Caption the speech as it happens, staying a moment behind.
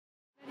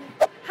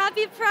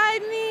Happy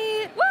Pride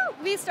Meet!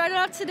 Woo! We started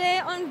off today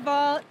on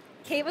vault.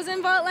 Kate was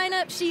in vault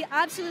lineup. She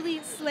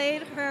absolutely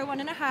slayed her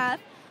 1.5.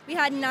 We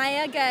had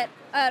Naya get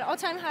an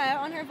all-time high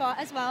on her vault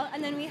as well,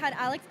 and then we had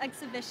Alex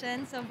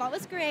exhibition, so vault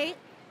was great.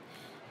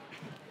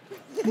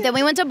 Then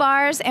we went to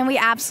bars and we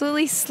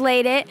absolutely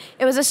slayed it.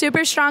 It was a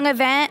super strong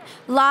event,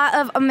 a lot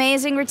of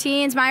amazing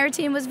routines. My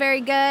routine was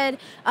very good.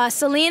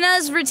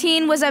 Selena's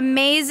routine was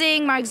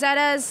amazing.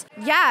 Marzetta's,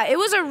 yeah, it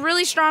was a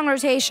really strong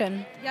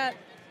rotation. Yep.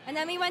 And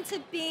then we went to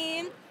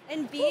Beam,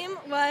 and Beam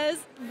was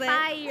lit.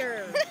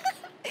 Fire.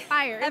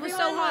 Fire. It was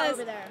so hot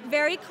over there.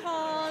 Very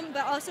calm,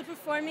 but also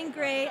performing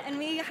great. And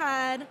we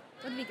had,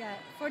 what did we get?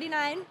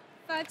 49,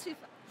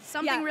 525.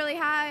 Something really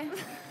high.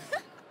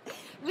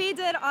 We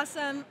did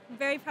awesome.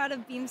 Very proud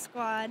of Beam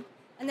Squad.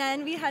 And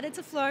then we headed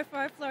to Floor for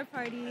our floor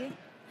party.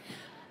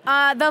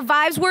 The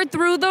vibes were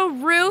through the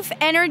roof.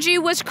 Energy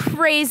was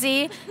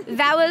crazy.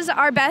 That was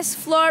our best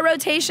floor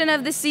rotation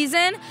of the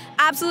season.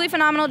 Absolutely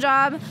phenomenal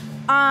job.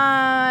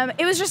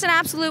 It was just an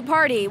absolute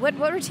party. What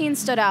routine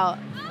stood out?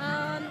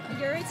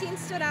 Your routine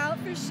stood out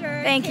for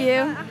sure. Thank you.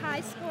 A high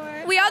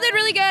score. We all did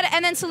really good,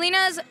 and then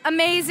Selena's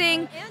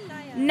amazing.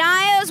 And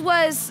Naya's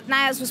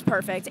was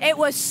perfect. It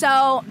was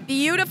so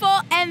beautiful.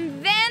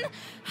 And then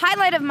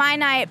highlight of my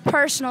night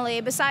personally,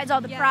 besides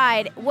all the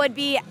pride, would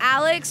be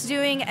Alex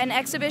doing an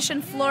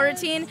exhibition floor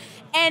routine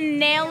and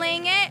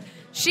nailing it.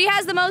 She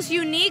has the most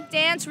unique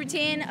dance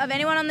routine of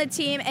anyone on the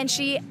team, and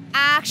she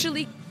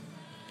actually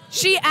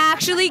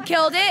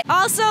killed it.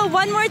 Also,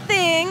 one more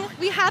thing,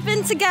 we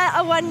happened to get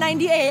a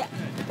 198.